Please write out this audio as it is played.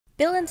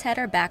Bill and Ted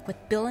are back with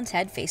Bill and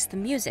Ted Face the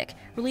Music,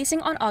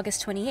 releasing on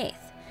August 28th.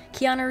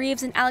 Keanu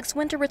Reeves and Alex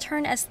Winter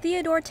return as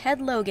Theodore Ted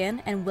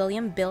Logan and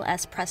William Bill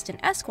S. Preston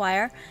Esq,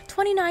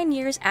 29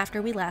 years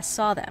after we last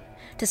saw them.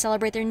 To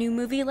celebrate their new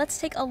movie, let's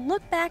take a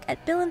look back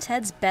at Bill and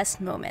Ted's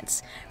best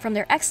moments, from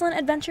their excellent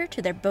adventure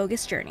to their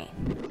bogus journey.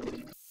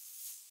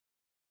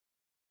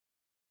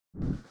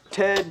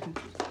 Ted,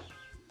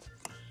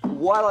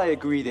 while I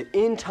agree that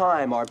in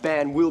time our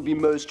band will be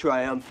most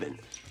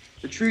triumphant,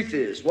 the truth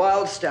is,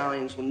 Wild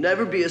Stallions will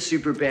never be a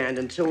super band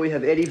until we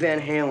have Eddie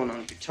Van Halen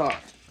on guitar.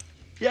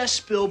 Yes,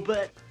 Bill,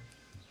 but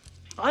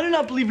I do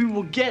not believe we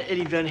will get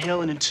Eddie Van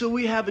Halen until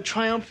we have a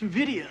triumphant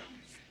video.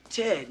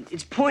 Ted,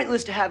 it's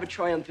pointless to have a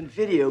triumphant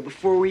video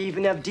before we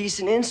even have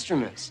decent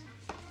instruments.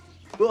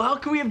 Well, how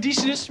can we have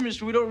decent instruments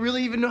when we don't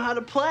really even know how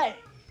to play?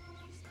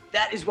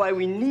 That is why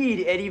we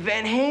need Eddie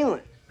Van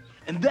Halen.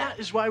 And that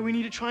is why we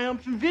need a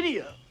triumphant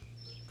video.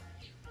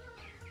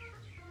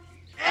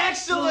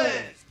 Excellent!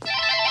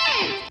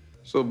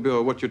 So,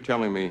 Bill, what you're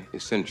telling me,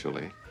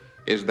 essentially,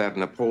 is that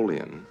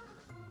Napoleon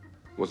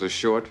was a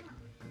short,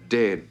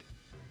 dead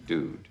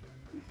dude.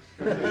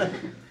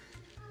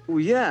 Well,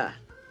 yeah.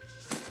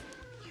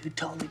 You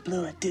totally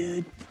blew it,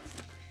 dude.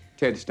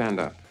 Ted,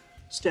 stand up.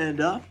 Stand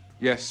up?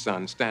 Yes,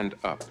 son, stand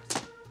up.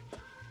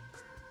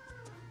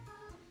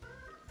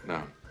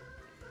 Now,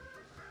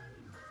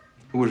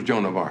 who was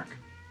Joan of Arc?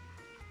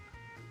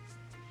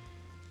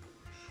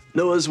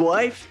 Noah's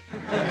wife?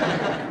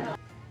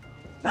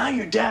 Now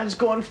your dad's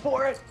going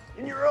for it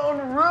in your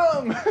own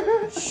room.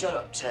 Shut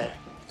up, Ted.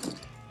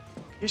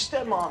 Your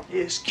stepmom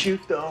is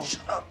cute, though.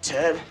 Shut up,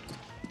 Ted.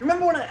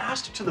 Remember when I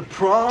asked her to the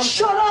prom?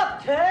 Shut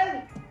up,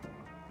 Ted!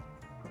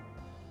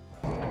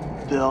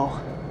 Bill,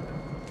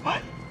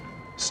 what?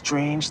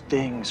 Strange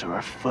things are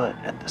afoot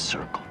at the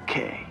Circle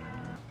K.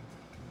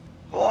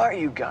 Who are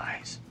you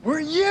guys? We're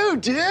you,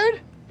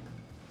 dude!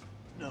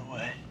 No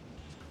way.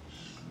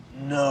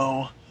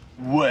 No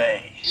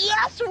way.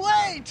 Yes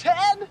way,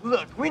 Ted!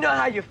 Look, we know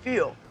how you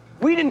feel.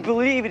 We didn't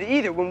believe it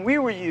either when we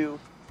were you,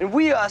 and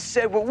we us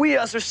said what we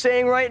us are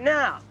saying right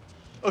now.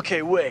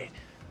 Okay, wait.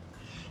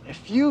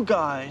 If you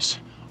guys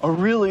are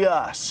really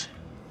us,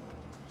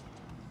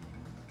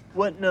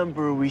 what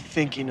number are we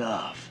thinking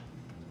of?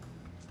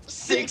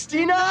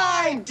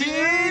 69,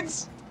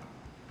 dudes!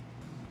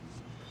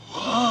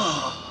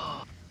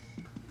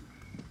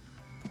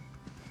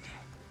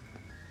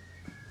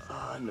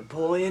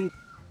 Napoleon,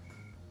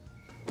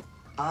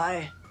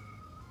 I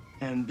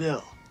am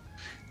Bill.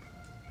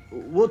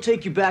 We'll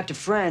take you back to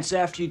France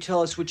after you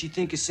tell us what you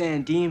think of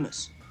San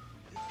Dimas.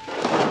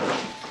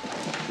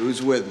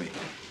 Who's with me?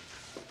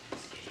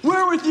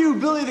 We're with you,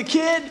 Billy the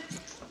Kid.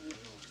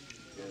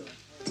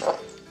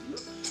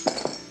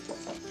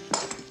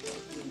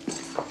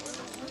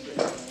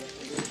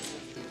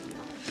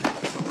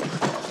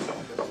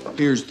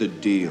 Here's the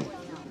deal.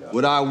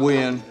 What I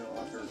win,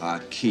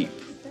 I keep.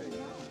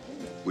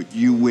 What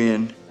you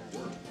win,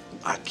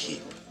 I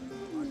keep.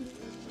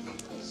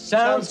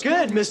 Sounds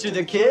good, Mr.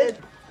 the Kid.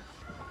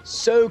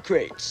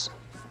 Socrates.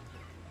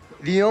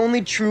 The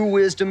only true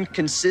wisdom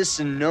consists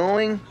in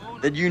knowing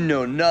that you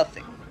know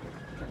nothing.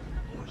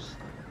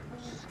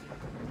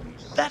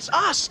 That's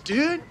us,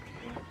 dude.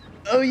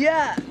 Oh,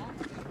 yeah.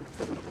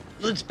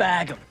 Let's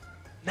bag him.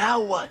 Now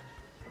what?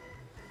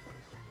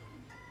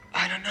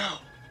 I don't know.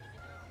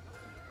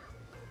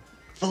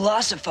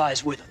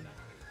 Philosophize with him.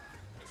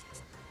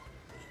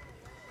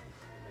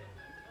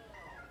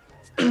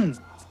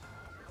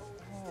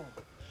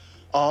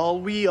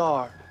 All we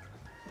are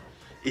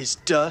is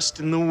dust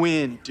in the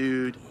wind,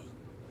 dude.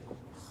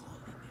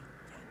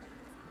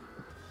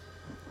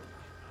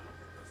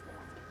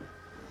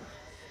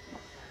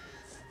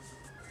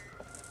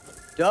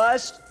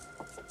 Dust.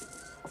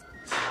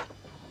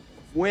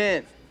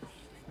 Wind.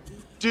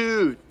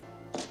 Dude.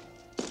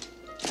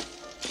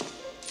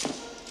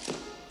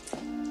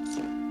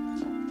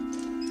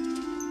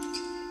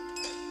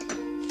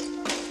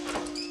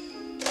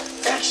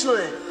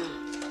 Excellent.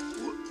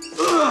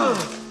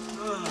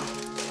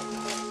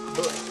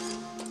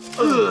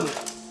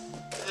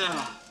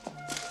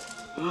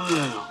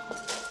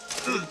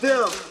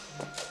 Bill,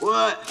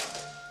 what?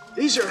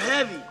 These are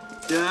heavy.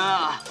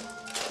 Yeah,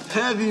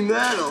 heavy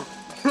metal.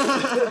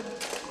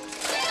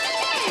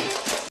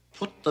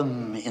 Put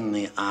them in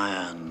the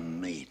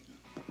Iron Maiden.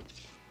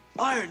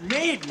 Iron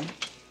Maiden?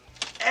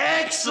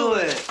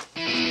 Excellent.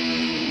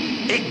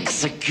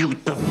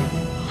 Execute them.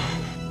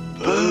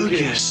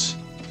 Bogus.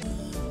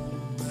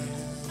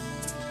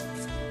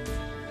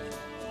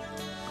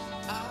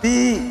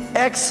 Be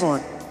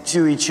excellent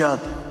to each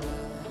other.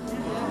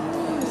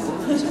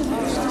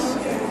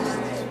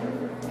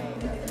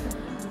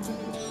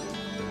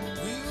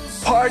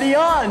 Party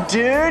on,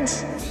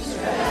 dudes.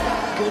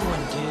 Good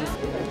one, dude.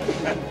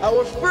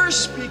 Our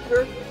first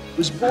speaker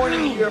was born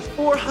in the year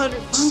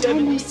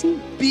 470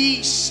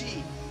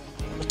 BC.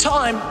 A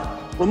time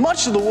when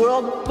much of the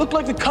world looked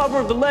like the cover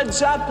of the Led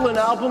Zeppelin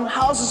album,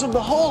 Houses of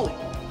the Holy.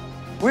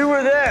 We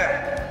were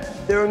there.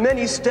 There were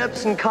many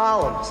steps and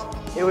columns.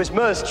 It was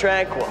most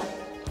tranquil.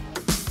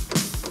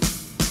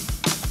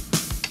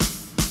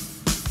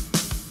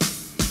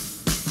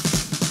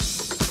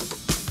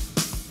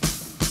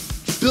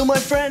 Bill, my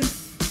friend,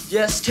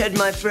 Yes, Ted,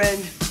 my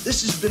friend.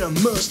 this has been a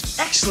most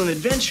excellent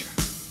adventure.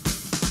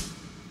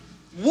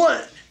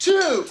 1,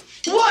 2,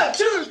 1,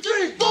 2,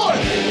 3,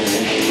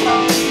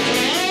 4.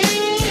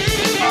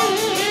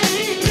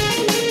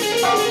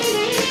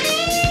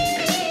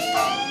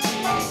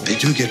 They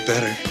do get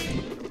better.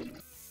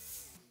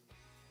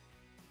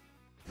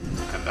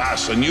 And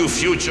thus a new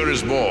future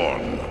is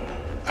born.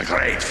 A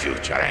great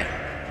future, eh?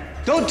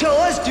 Don't tell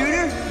us,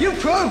 Duder. You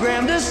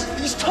programmed us.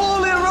 He's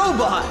totally a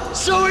robot.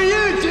 So are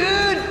you,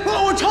 dude.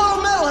 Well, we're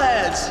total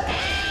metalheads.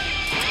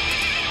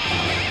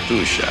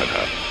 Do shut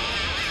up.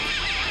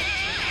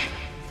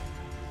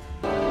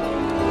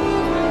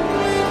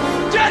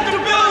 Death to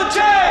Bill and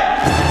Ted!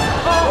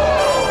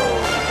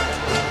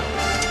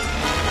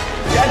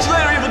 Catch you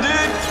later, evil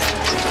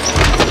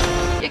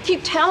dude. You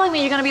keep telling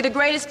me you're gonna be the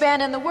greatest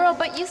band in the world,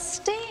 but you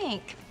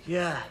stink.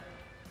 Yeah.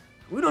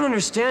 We don't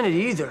understand it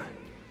either.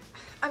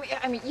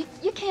 I mean,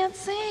 you can't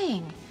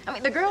sing. I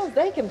mean, the girls,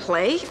 they can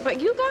play, but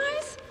you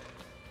guys?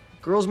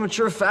 Girls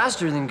mature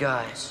faster than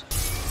guys.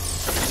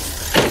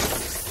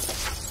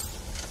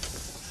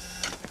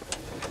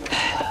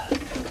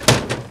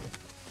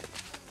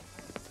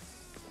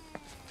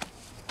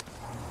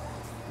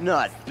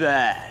 Not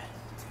bad.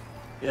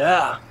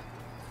 Yeah,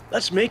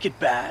 let's make it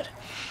bad.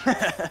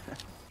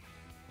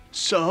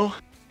 So,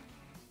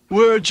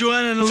 where are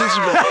Joanna and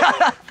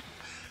Elizabeth?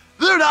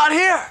 They're not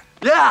here.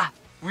 Yeah,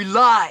 we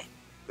lied.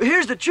 But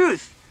here's the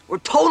truth. We're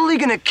totally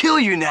gonna kill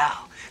you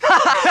now.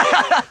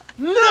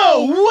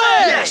 No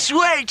way! Yes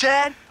way,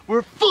 Ted.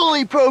 We're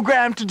fully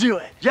programmed to do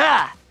it.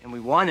 Yeah, and we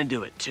want to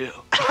do it too.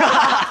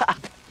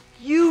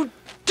 You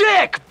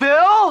dick,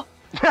 Bill!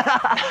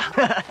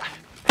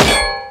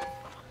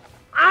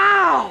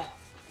 Ow!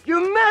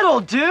 You're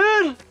metal,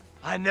 dude!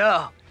 I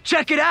know.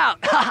 Check it out.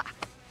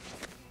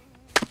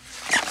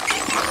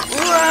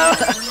 Whoa.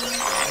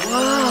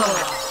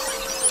 Whoa.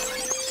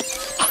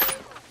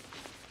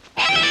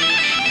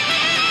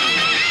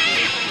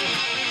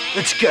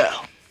 Let's go.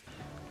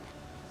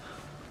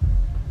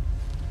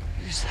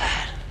 Who's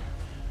that?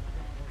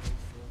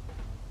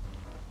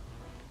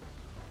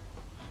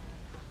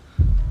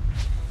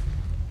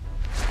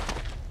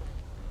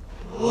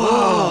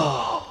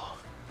 Whoa.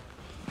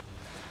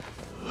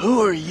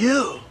 Who are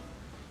you?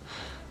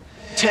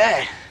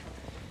 Ted.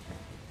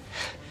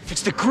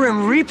 It's the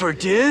Grim Reaper,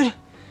 dude.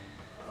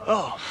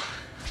 Oh.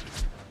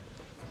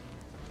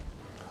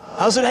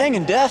 How's it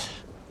hanging, Death?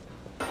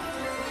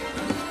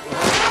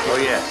 Oh,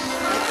 yes.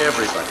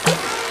 Everybody.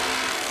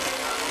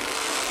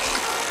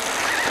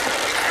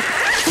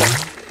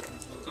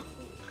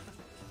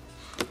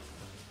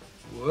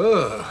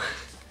 Whoa.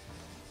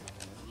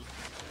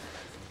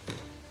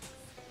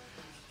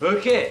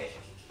 Okay,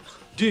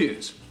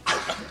 dudes.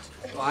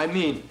 I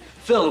mean,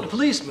 fellow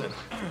policemen.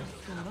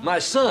 My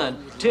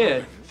son,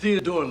 Ted,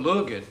 Theodore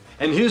Logan,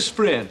 and his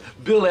friend,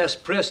 Bill S.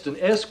 Preston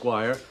Esq,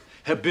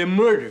 have been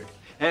murdered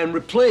and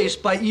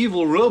replaced by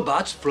evil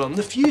robots from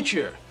the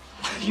future.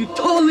 You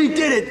totally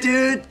did it,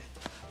 dude.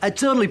 I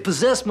totally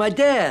possessed my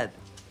dad.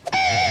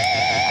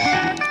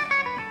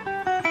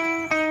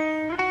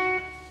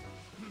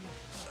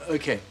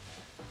 Okay.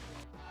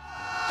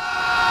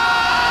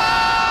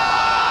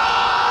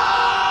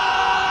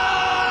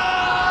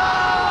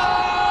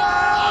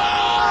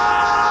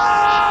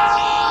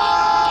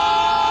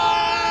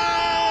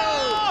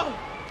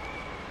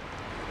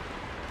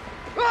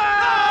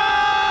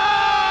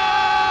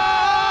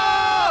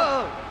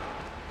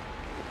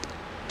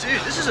 Dude,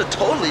 this is a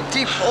totally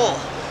deep hole.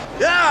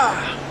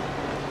 Yeah!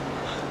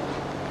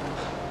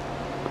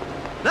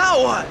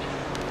 Now what?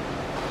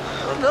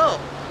 I don't know.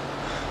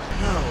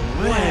 No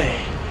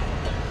way.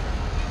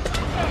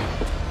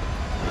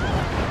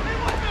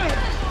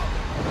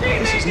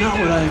 This is not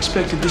what I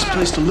expected this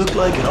place to look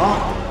like at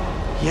all.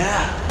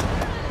 Yeah.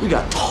 We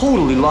got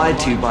totally lied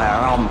to by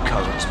our album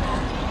covers, man.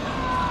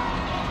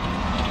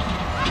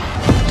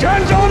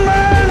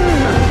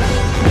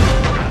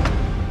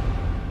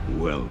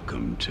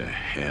 Welcome to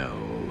hell.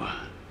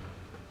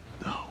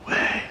 No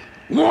way.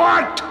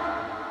 What?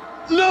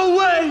 No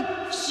way,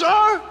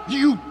 sir!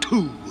 You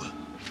too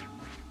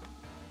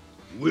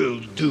will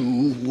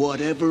do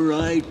whatever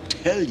I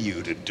tell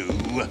you to do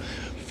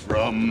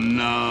from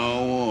now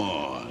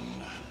on.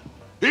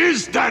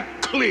 Is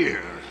that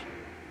clear?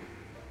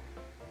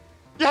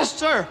 Yes,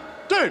 sir.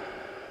 Dude.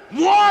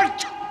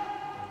 What?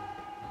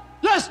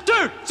 Yes,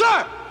 dude.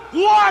 Sir.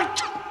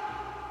 What?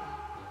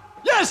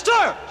 Yes,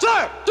 sir.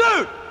 Sir.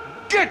 Dude.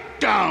 Get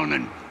down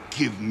and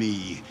give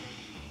me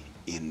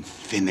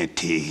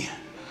infinity.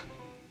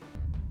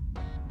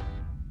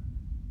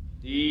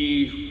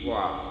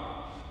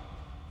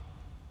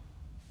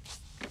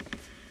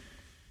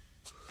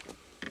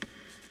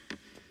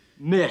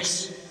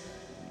 Miss.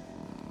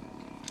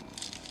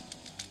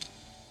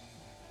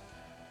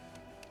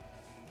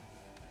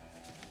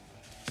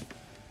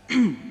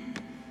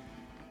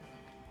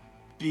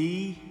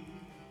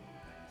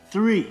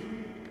 B3.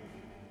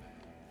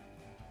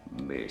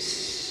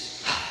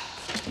 Miss.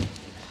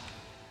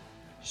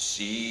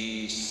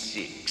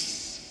 C6.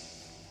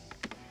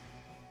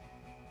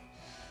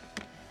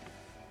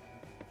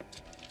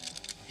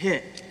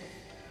 hit.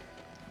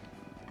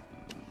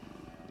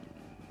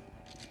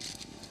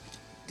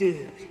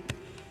 Dude.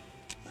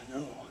 I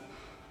know.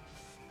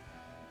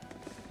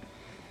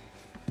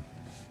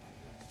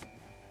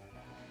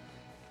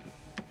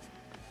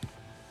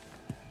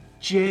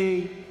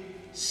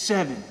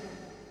 J7.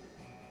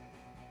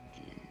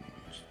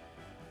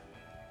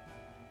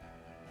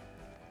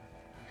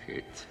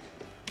 Hit.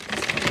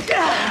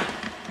 Yeah!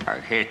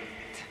 A hit.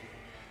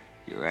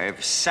 You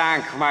have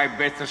sunk my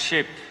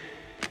battleship.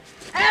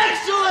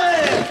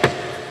 Excellent!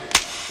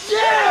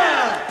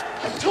 Yeah!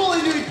 I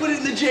totally knew he put it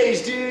in the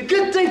J's, dude.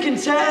 Good thinking,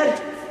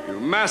 Ted. You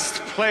must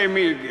play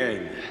me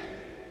again.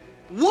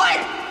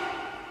 What?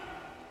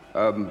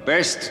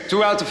 Best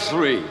 2 out of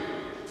 3.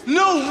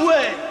 No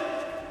way!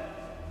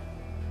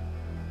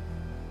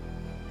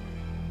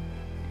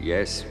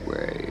 Yes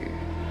way.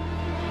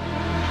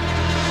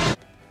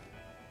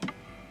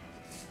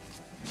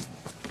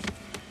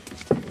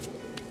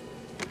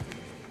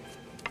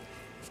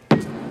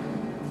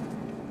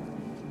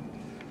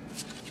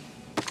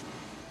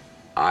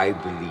 I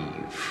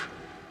believe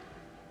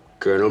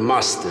Colonel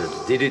Mustard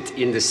did it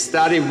in the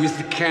study with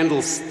the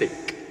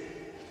candlestick.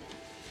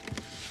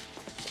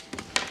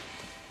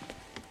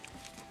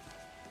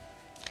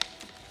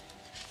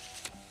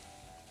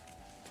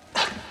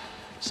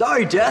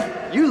 Sorry,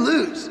 Death. You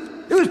lose.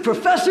 It was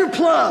Professor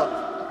Plum.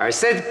 I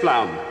said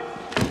Plum.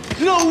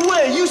 No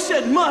way! You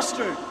said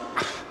Mustard!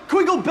 Can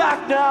we go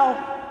back now?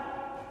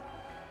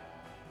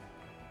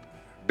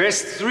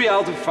 Best 3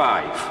 out of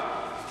 5.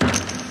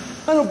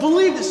 I don't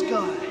believe this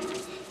guy.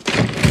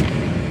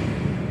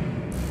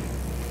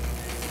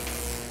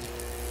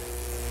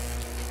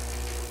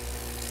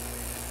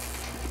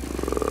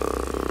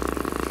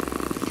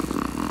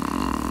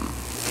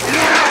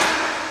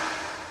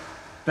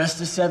 Best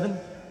of 7?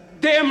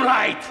 Damn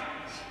right!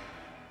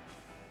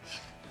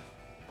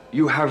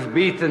 You have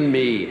beaten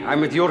me.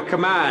 I'm at your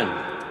command.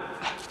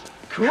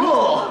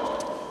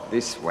 Cool.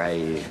 This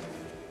way.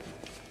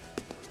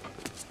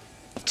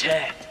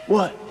 Ted.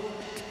 What?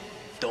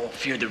 Don't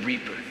fear the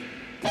Reaper.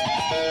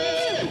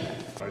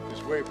 Right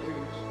this way, please.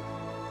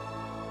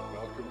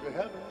 Welcome to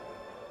heaven.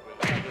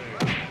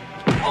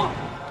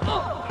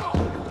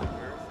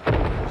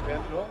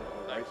 Stand tall.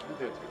 Nice and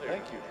good.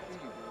 Thank you.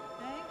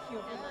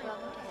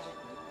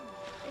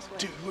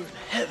 Dude, we're in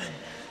heaven.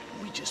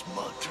 We just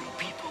mugged 3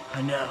 people.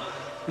 I know.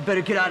 We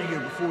better get out of here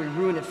before we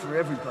ruin it for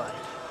everybody.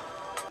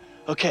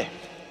 Okay.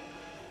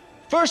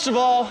 First of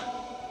all,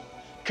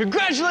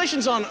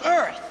 congratulations on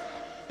Earth.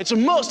 It's a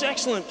most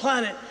excellent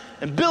planet,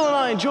 and Bill and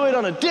I enjoy it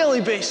on a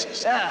daily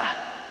basis. Yeah,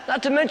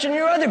 not to mention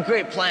your other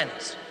great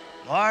planets.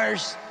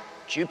 Mars,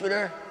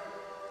 Jupiter,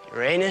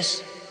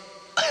 Uranus.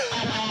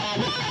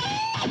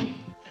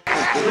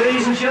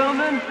 Ladies and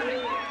gentlemen,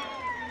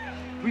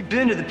 we've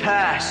been to the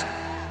past.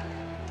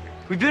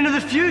 We've been to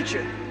the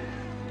future.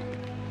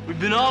 We've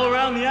been all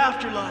around the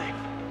afterlife.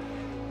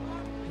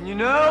 And you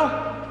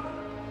know,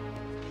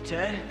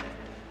 Ted,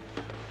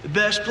 the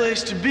best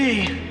place to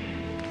be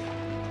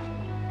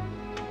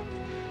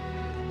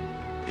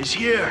is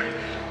here.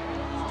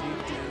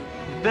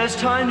 the best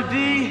time to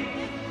be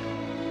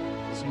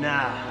is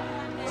now.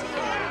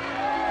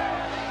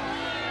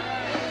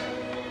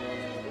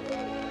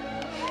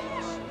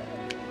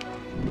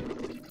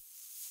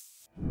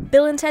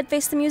 Bill and Ted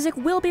Face the Music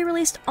will be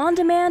released on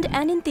demand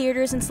and in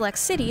theaters in select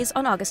cities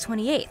on August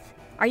 28th.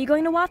 Are you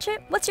going to watch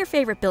it? What's your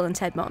favorite Bill and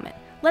Ted moment?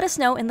 Let us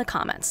know in the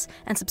comments,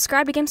 and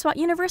subscribe to GameSpot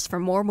Universe for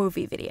more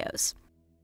movie videos.